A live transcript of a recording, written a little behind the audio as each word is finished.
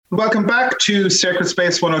Welcome back to Sacred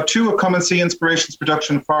Space 102, a Come and See Inspirations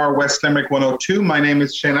production for West Limerick 102. My name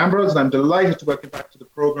is Shane Ambrose, and I'm delighted to welcome back to the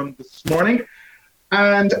programme this morning.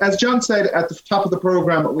 And as John said at the top of the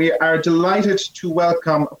programme, we are delighted to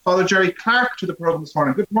welcome Father Jerry Clark to the programme this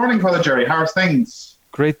morning. Good morning, Father Jerry. How are things?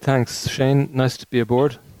 Great, thanks, Shane. Nice to be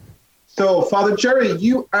aboard. So, Father Jerry,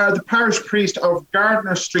 you are the parish priest of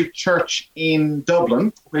Gardiner Street Church in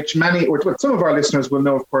Dublin, which some of our listeners will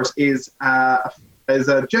know, of course, is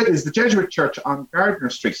the Jesuit church on Gardiner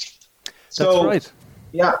Street. That's right.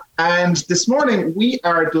 Yeah, and this morning we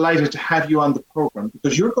are delighted to have you on the programme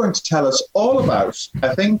because you're going to tell us all about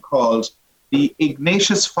a thing called the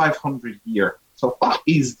Ignatius 500 year. So what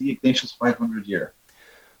is the Ignatius 500 year?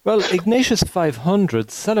 Well, Ignatius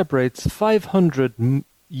 500 celebrates 500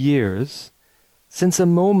 years since a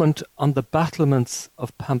moment on the battlements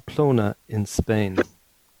of Pamplona in Spain.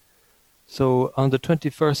 So on the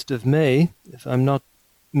 21st of May, if I'm not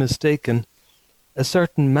mistaken, a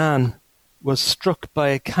certain man was struck by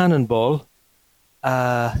a cannonball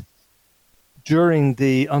on the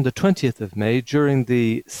 20th of May during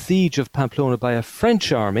the siege of Pamplona by a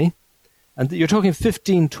French army. And you're talking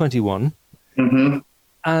 1521. Mm-hmm.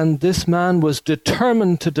 And this man was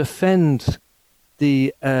determined to defend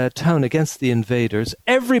the town against the invaders.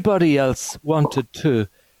 Everybody else wanted to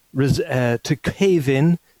cave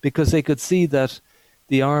in because they could see that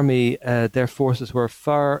the army, their forces were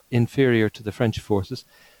far inferior to the French forces.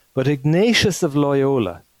 But Ignatius of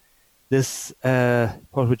Loyola, this,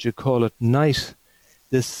 what would you call it, knight,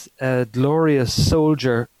 this glorious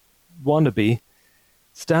soldier wannabe,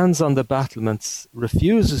 stands on the battlements,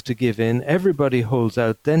 refuses to give in, everybody holds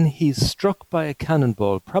out. Then he's struck by a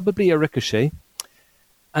cannonball, probably a ricochet,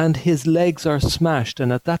 and his legs are smashed.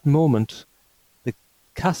 And at that moment, the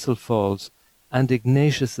castle falls, and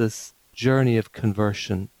Ignatius's journey of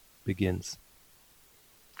conversion begins.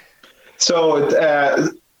 It's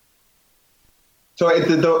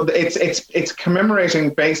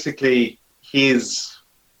commemorating basically his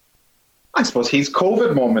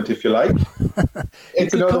COVID moment, if you like.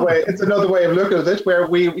 It's another way of looking at it, where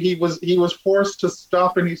he was forced to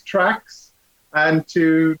stop in his tracks and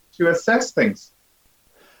to assess things.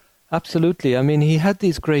 Absolutely. I mean, he had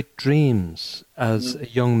these great dreams as a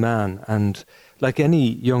young man, and like any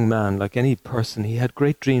young man, like any person, he had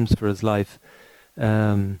great dreams for his life.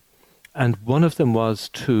 And one of them was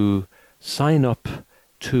to sign up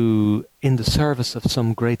in the service of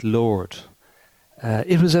some great lord.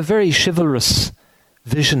 It was a very chivalrous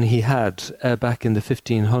vision he had back in the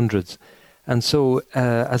 1500s. And so,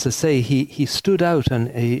 as I say, he stood out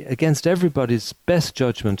against everybody's best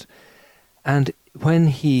judgment. And when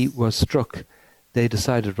he was struck, they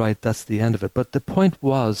decided, right, that's the end of it. But the point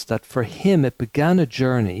was that for him, it began a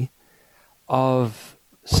journey of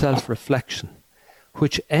self-reflection,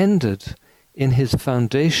 which ended in his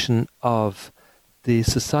foundation of the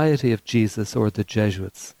Society of Jesus, or the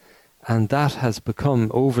Jesuits. And that has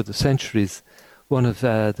become, over the centuries, one of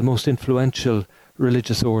the most influential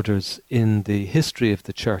religious orders in the history of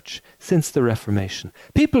the Church since the Reformation.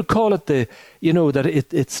 People call it that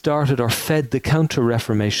it started or fed the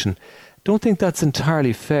Counter-Reformation. Don't think that's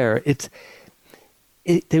entirely fair.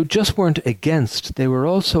 They just weren't against. They were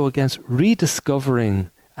also against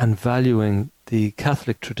rediscovering and valuing the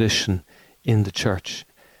Catholic tradition in the Church.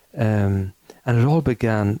 And it all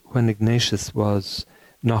began when Ignatius was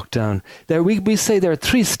knocked down. We say there are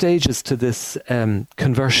three stages to this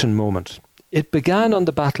conversion moment. It began on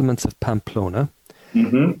the battlements of Pamplona,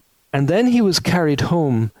 mm-hmm. and then he was carried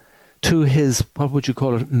home to his, what would you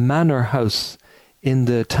call it, manor house in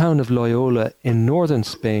the town of Loyola in northern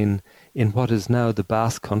Spain, in what is now the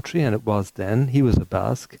Basque country, and it was then. He was a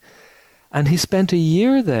Basque. And he spent a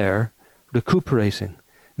year there recuperating.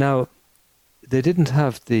 Now, they didn't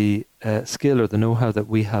have the skill or the know-how that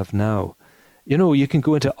we have now. You can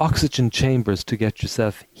go into oxygen chambers to get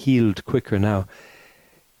yourself healed quicker now.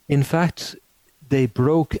 In fact, they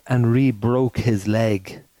broke and re-broke his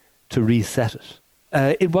leg to reset it.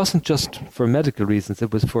 It wasn't just for medical reasons,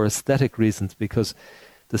 it was for aesthetic reasons, because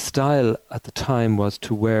the style at the time was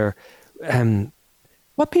to wear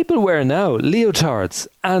what people wear now, leotards,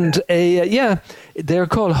 and they're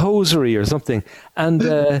called hosiery or something. And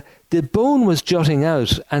the bone was jutting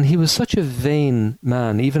out, and he was such a vain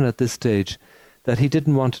man, even at this stage, that he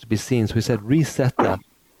didn't want it to be seen. So he said, reset that.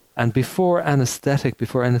 And before anesthetic,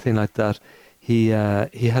 before anything like that, he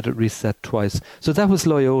had it reset twice. So that was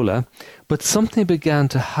Loyola. But something began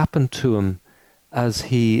to happen to him as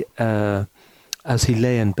he lay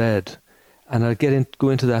in bed. And I'll go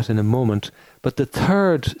into that in a moment. But the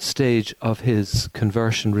third stage of his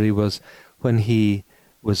conversion really was when he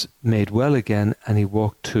was made well again, and he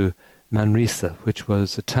walked to Manresa, which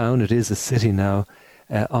was a town, it is a city now,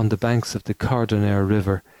 on the banks of the Cardener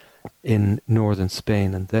River in northern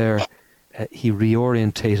Spain. And there he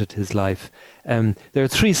reorientated his life. There are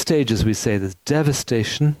three stages, we say. There's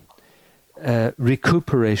devastation,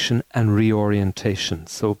 recuperation, and reorientation.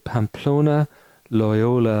 So Pamplona,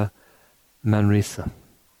 Loyola, Manresa.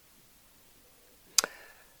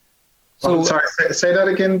 So, sorry, say that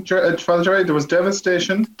again, Father Joy. There was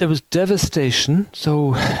devastation. There was devastation.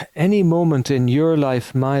 So any moment in your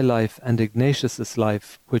life, my life, and Ignatius's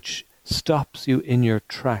life, which stops you in your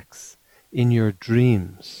tracks, in your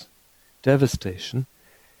dreams, devastation.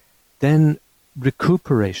 Then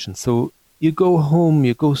recuperation. So you go home,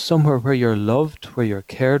 you go somewhere where you're loved, where you're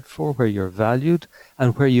cared for, where you're valued,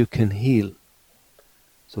 and where you can heal.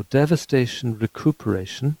 So devastation,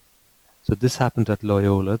 recuperation. So this happened at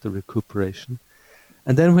Loyola, the recuperation.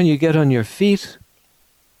 And then when you get on your feet,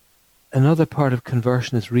 another part of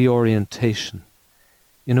conversion is reorientation.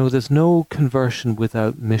 You know, there's no conversion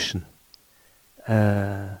without mission.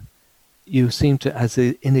 You seem to, as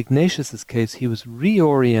in Ignatius's case, he was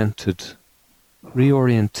reorientated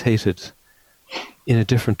in a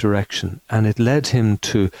different direction. And it led him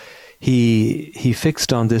to, he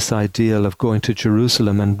fixed on this ideal of going to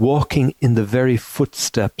Jerusalem and walking in the very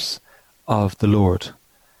footsteps of the Lord.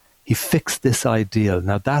 He fixed this ideal.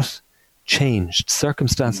 Now that changed.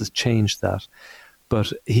 Circumstances changed that.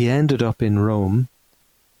 But he ended up in Rome,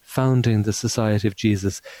 founding the Society of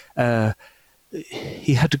Jesus.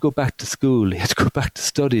 He had to go back to school. He had to go back to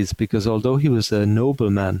studies because although he was a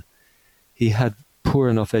nobleman, he had poor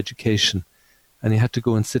enough education. And he had to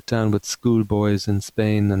go and sit down with schoolboys in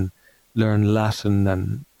Spain and learn Latin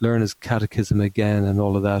and learn his catechism again and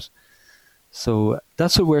all of that. So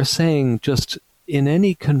that's what we're saying. Just in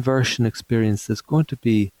any conversion experience, there's going to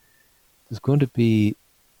be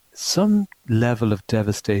some level of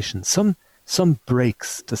devastation, some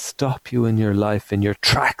breaks to stop you in your life, in your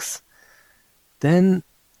tracks. Then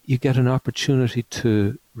you get an opportunity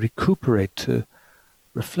to recuperate, to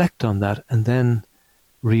reflect on that, and then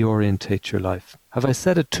reorientate your life. Have I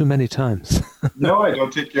said it too many times? No, I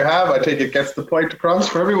don't think you have. I think it gets the point across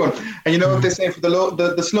for everyone. And you know what they say for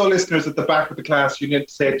the slow listeners at the back of the class, you need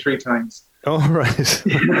to say it 3 times. Oh, right.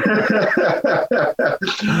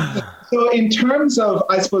 So in terms of,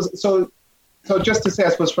 I suppose, so just to say, I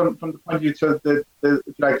suppose, from the point of view to the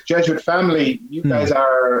Jesuit family, you guys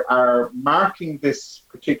are marking this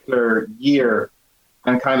particular year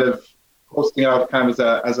and kind of posting out kind of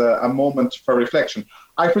as a moment for reflection.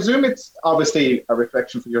 I presume it's obviously a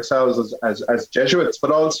reflection for yourselves as Jesuits,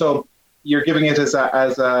 but also you're giving it as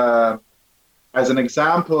an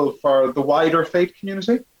example for the wider faith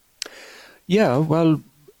community. Yeah, well,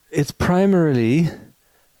 it's primarily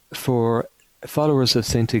for followers of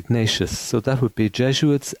St. Ignatius. So that would be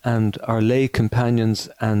Jesuits and our lay companions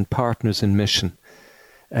and partners in mission.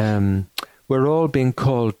 We're all being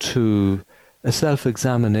called to a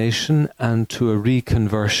self-examination and to a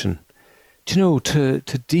reconversion. Do you know, to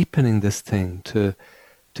deepening this thing, to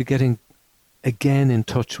getting again in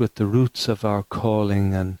touch with the roots of our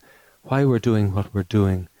calling and why we're doing what we're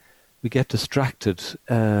doing. We get distracted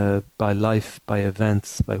by life, by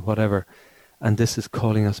events, by whatever, and this is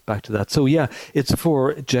calling us back to that. So yeah, it's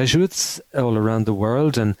for Jesuits all around the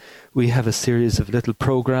world, and we have a series of little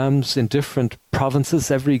programs in different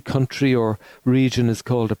provinces. Every country or region is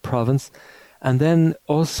called a province. And then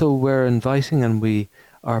also we're inviting, and we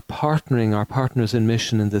are partnering our partners in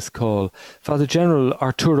mission in this call. Father General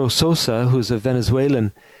Arturo Sosa, who's a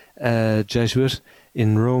Venezuelan Jesuit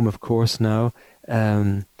in Rome, of course, now,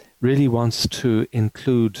 really wants to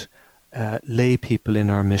include lay people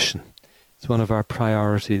in our mission. It's one of our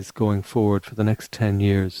priorities going forward for the next 10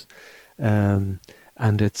 years. And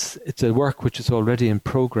it's a work which is already in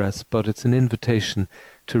progress, but it's an invitation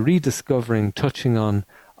to rediscovering, touching on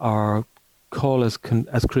our call as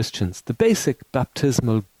Christians, the basic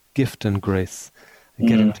baptismal gift and grace, and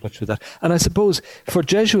get in touch with that. And I suppose for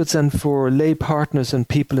Jesuits and for lay partners and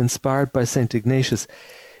people inspired by St. Ignatius,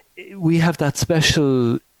 we have that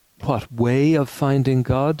special way of finding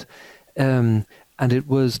God, and it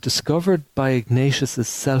was discovered by Ignatius's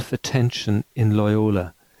self-attention in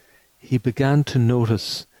Loyola. He began to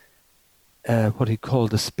notice what he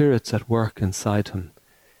called the spirits at work inside him.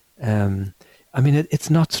 I mean, it's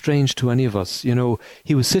not strange to any of us. You know,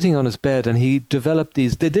 he was sitting on his bed and he developed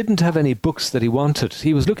these. They didn't have any books that he wanted.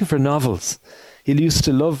 He was looking for novels. He used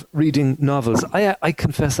to love reading novels. I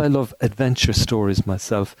confess I love adventure stories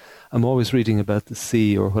myself. I'm always reading about the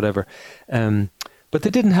sea or whatever. But they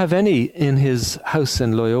didn't have any in his house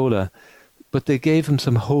in Loyola. But they gave him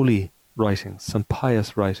some holy writings, some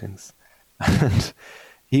pious writings. And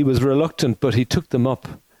he was reluctant, but he took them up.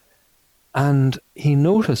 And he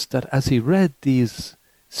noticed that as he read these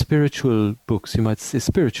spiritual books, you might say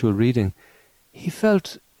spiritual reading, he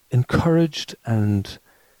felt encouraged and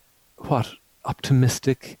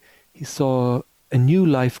optimistic. He saw a new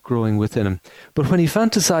life growing within him. But when he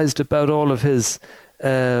fantasized about all of his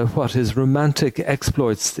his romantic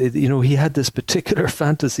exploits, he had this particular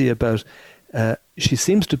fantasy about she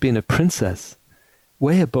seems to be a princess,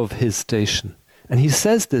 way above his station. And he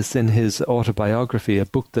says this in his autobiography, a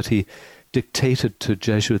book that he dictated to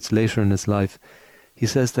Jesuits later in his life. He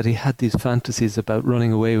says that he had these fantasies about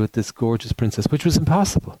running away with this gorgeous princess, which was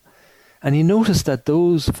impossible. And he noticed that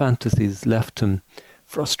those fantasies left him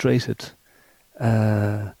frustrated,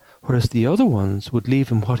 whereas the other ones would leave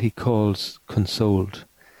him what he calls consoled.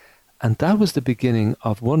 And that was the beginning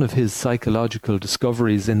of one of his psychological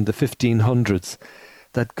discoveries in the 1500s,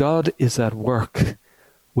 that God is at work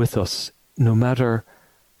with us, no matter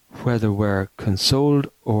whether we're consoled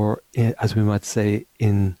or, as we might say,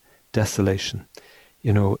 in desolation.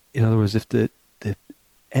 In other words, if the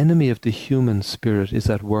enemy of the human spirit is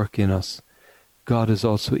at work in us, God is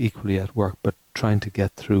also equally at work, but trying to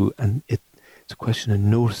get through. And it's a question of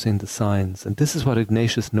noticing the signs. And this is what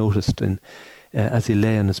Ignatius noticed as he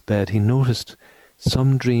lay on his bed. He noticed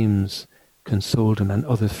some dreams consoled him and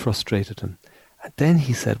others frustrated him. And then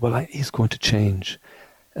he said, he's going to change.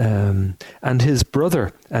 And his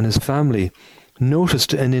brother and his family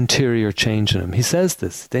noticed an interior change in him. He says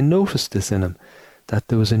this. They noticed this in him, that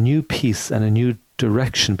there was a new peace and a new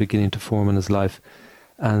direction beginning to form in his life.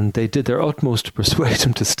 And they did their utmost to persuade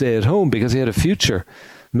him to stay at home because he had a future,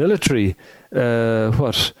 military,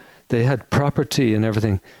 they had property and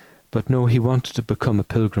everything. But no, he wanted to become a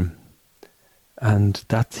pilgrim. And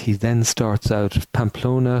that he then starts out of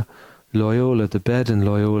Pamplona, Loyola, the bed in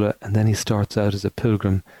Loyola, and then he starts out as a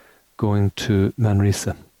pilgrim going to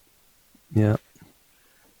Manresa. Yeah.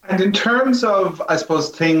 And in terms of, I suppose,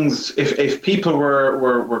 things, if people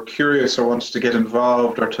were curious or wanted to get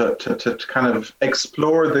involved or to kind of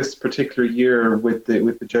explore this particular year with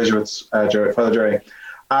the Jesuits, Father Jerry,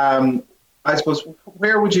 I suppose,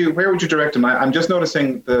 where would you direct them? I'm just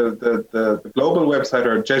noticing the global website,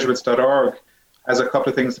 or Jesuits.org, has a couple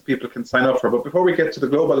of things that people can sign up for. But before we get to the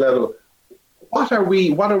global level, what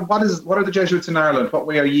are the Jesuits in Ireland? What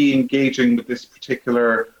way are ye engaging with this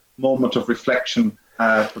particular moment of reflection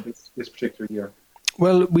for this particular year?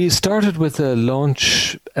 Well, we started with a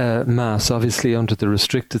launch mass, obviously under the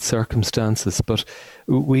restricted circumstances, but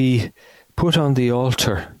we put on the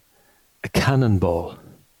altar a cannonball.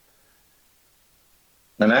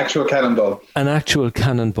 An actual cannonball. An actual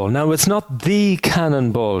cannonball. Now, it's not the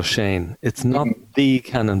cannonball, Shane. It's not the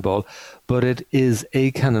cannonball, but it is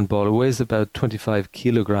a cannonball. It weighs about 25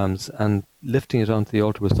 kilograms, and lifting it onto the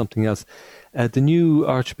altar was something else. The new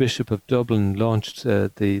Archbishop of Dublin launched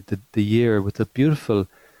the year with a beautiful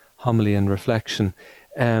homily and reflection.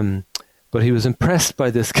 But he was impressed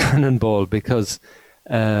by this cannonball because...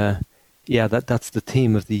 that's the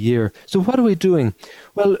theme of the year. So what are we doing?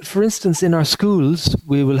 Well, for instance, in our schools,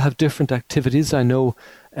 we will have different activities. I know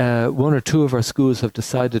one or two of our schools have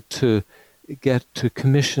decided to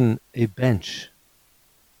commission a bench.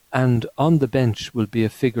 And on the bench will be a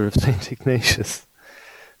figure of St. Ignatius.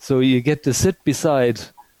 So you get to sit beside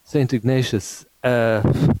St. Ignatius,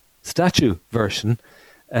 statue version,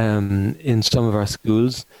 in some of our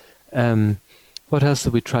schools. What else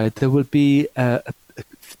have we tried? There will be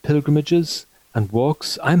pilgrimages and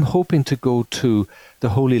walks. I'm hoping to go to the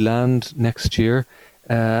Holy Land next year.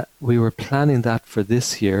 We were planning that for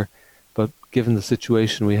this year, but given the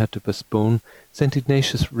situation we had to postpone. St.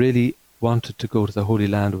 Ignatius really wanted to go to the Holy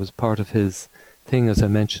Land. It was part of his thing, as I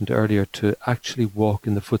mentioned earlier, to actually walk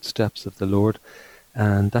in the footsteps of the Lord,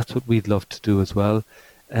 and that's what we'd love to do as well.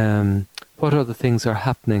 What other things are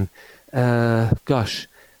happening?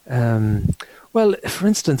 Well, for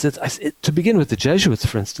instance, to begin with the Jesuits,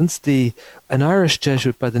 for instance, an Irish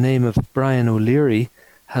Jesuit by the name of Brian O'Leary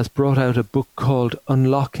has brought out a book called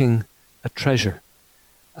Unlocking a Treasure.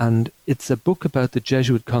 And it's a book about the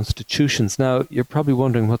Jesuit constitutions. Now, you're probably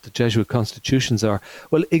wondering what the Jesuit constitutions are.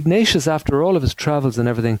 Well, Ignatius, after all of his travels and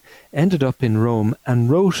everything, ended up in Rome and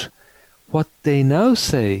wrote what they now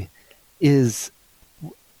say is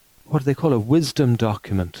what they call a wisdom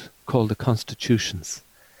document called the Constitutions,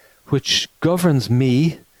 which governs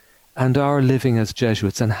me and our living as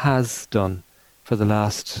Jesuits, and has done for the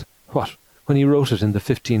last, when he wrote it in the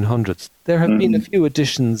 1500s. There have been a few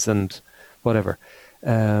additions and whatever.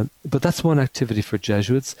 But that's one activity for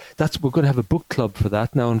Jesuits. We're going to have a book club for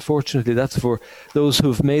that. Now, unfortunately, that's for those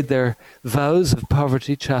who've made their vows of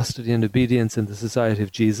poverty, chastity and obedience in the Society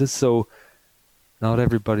of Jesus. So not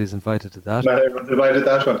everybody's invited to that. Not everyone's invited to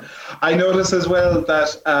that one. I notice as well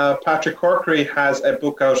that Patrick Corkery has a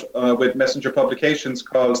book out with Messenger Publications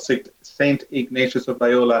called Saint Ignatius of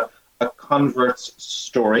Loyola, A Convert's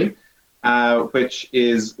Story, which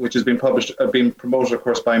has been promoted, of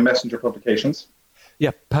course, by Messenger Publications.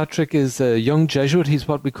 Yeah, Patrick is a young Jesuit. He's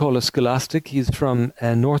what we call a scholastic. He's from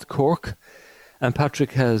North Cork, and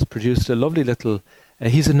Patrick has produced a lovely little.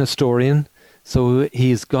 He's an historian, so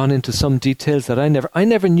he's gone into some details that I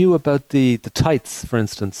never knew about the tithes, for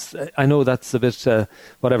instance. I know that's a bit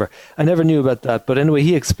whatever. I never knew about that, but anyway,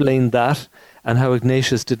 he explained that and how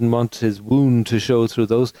Ignatius didn't want his wound to show through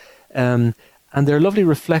those. And there are lovely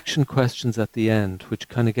reflection questions at the end, which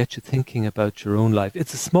kind of get you thinking about your own life.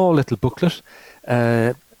 It's a small little booklet.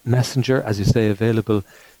 Messenger, as you say,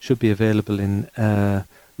 should be available in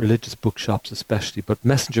religious bookshops especially, but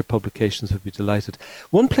Messenger Publications would be delighted.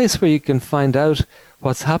 One place where you can find out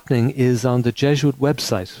what's happening is on the Jesuit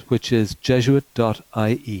website, which is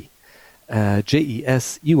jesuit.ie,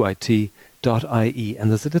 jesuit.ie, and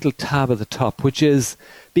there's a little tab at the top, which is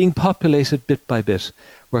being populated bit by bit,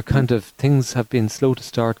 where kind of things have been slow to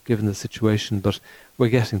start given the situation, but we're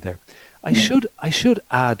getting there. I should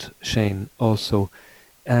add, Shane, also,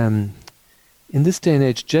 in this day and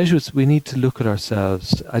age, Jesuits, we need to look at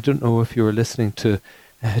ourselves. I don't know if you were listening to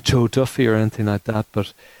Joe Duffy or anything like that,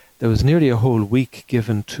 but there was nearly a whole week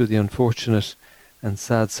given to the unfortunate and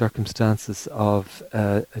sad circumstances of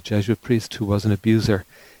a Jesuit priest who was an abuser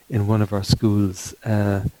in one of our schools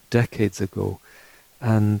decades ago.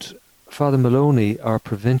 And Father Maloney, our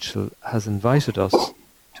provincial, has invited us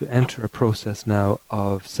to enter a process now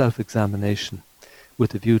of self-examination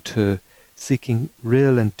with a view to seeking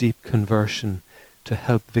real and deep conversion to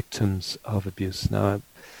help victims of abuse. Now,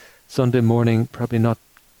 Sunday morning, probably not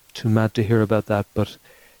too mad to hear about that, but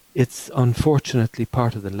it's unfortunately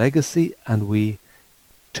part of the legacy, and we,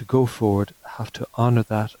 to go forward, have to honour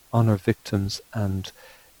that, honour victims, and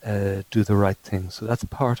do the right thing. So that's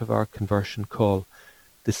part of our conversion call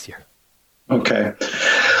this year. Okay.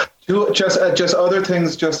 Just other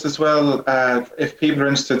things just as well, if people are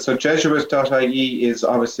interested. So jesuit.ie is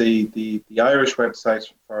obviously the Irish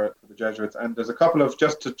website for the Jesuits, and there's a couple of,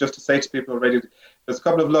 just to say to people already, there's a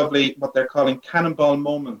couple of lovely, what they're calling cannonball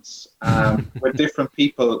moments with different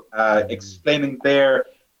people explaining their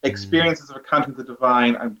experiences of encountering the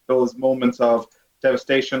divine and those moments of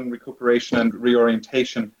devastation, recuperation and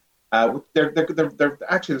reorientation. There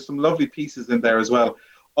actually, there's some lovely pieces in there as well.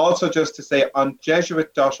 Also, just to say, on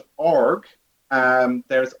jesuit.org,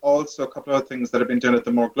 there's also a couple of other things that have been done at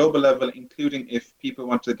the more global level, including if people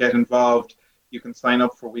want to get involved, you can sign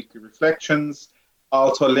up for weekly reflections.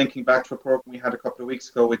 Also, linking back to a program we had a couple of weeks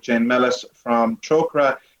ago with Jane Mellett from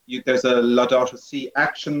Trócaire, there's a Laudato Si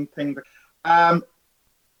action thing. One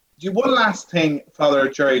last thing, Father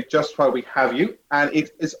Jerry, just while we have you, and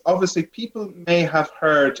it is obviously people may have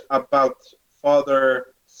heard about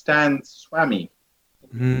Father Stan Swamy.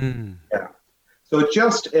 Yeah. So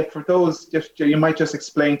just for those, you might just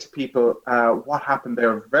explain to people what happened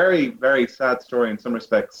there. Very, very sad story in some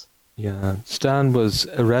respects. Yeah, Stan was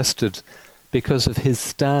arrested because of his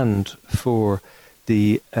stand for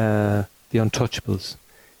the untouchables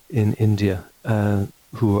in India,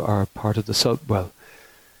 who are part of the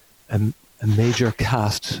a major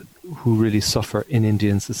caste who really suffer in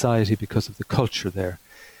Indian society because of the culture there.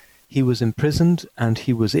 He was imprisoned and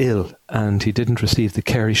he was ill and he didn't receive the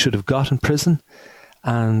care he should have got in prison,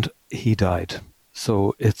 and he died.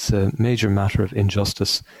 So it's a major matter of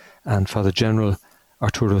injustice, and Father General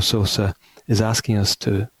Arturo Sosa is asking us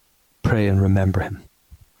to pray and remember him.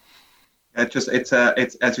 It's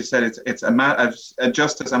as you said, it's a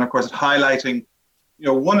justice, and of course, highlighting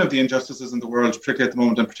one of the injustices in the world, particularly at the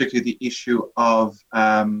moment, and particularly the issue of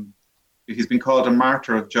he's been called a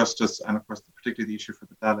martyr of justice, and of course, particularly the issue for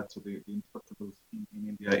the Dalits, or the untouchables in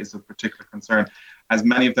India, is of particular concern, as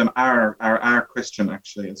many of them are Christian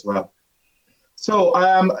actually as well. So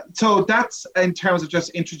that's in terms of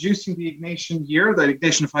just introducing the Ignatian year, the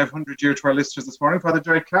Ignatian 500 year to our listeners this morning. Father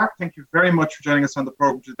Jerry Clark, thank you very much for joining us on the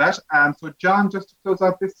program to that. So John, just to close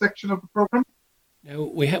out this section of the program. Now,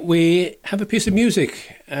 we have a piece of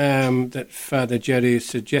music that Father Jerry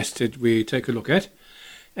suggested we take a look at.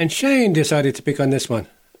 And Shane decided to pick on this one.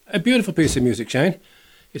 A beautiful piece of music, Shane.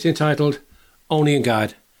 It's entitled Only in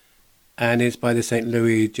God, and it's by the St.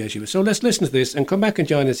 Louis Jesuits. So let's listen to this and come back and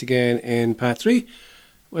join us again in part 3,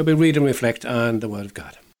 where we read and reflect on the Word of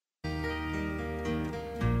God.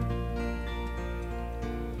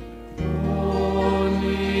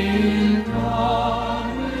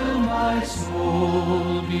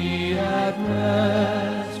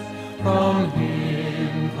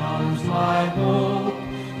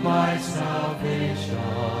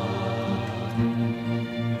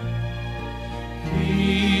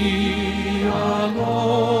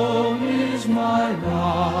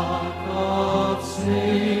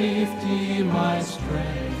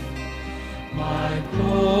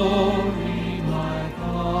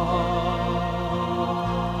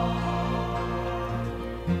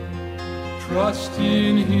 Trust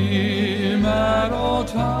in Him at all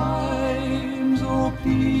times, O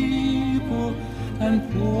people, and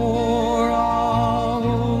pour out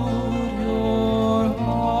your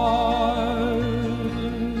hearts.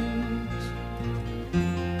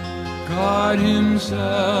 God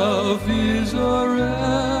Himself is a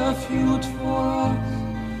refuge for us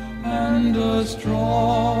and a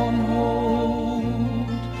stronghold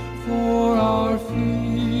for our feet.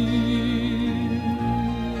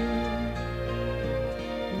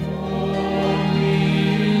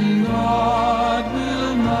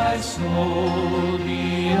 Soul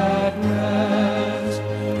be at rest.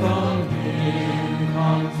 From Him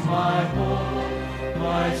comes my hope,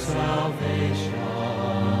 my salvation.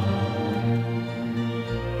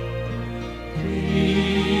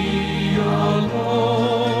 He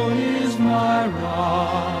alone is my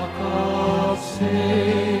rock of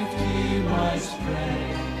safety, my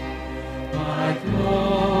strength, my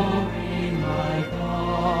glory, my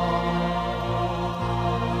God.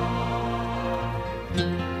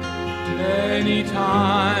 Many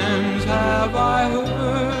times have I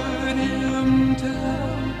heard Him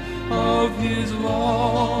tell of His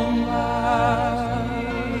long-lasting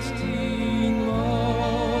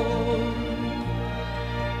love.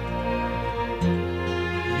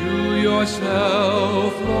 You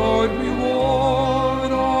yourself, Lord,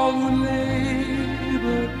 reward all who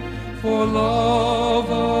labor for love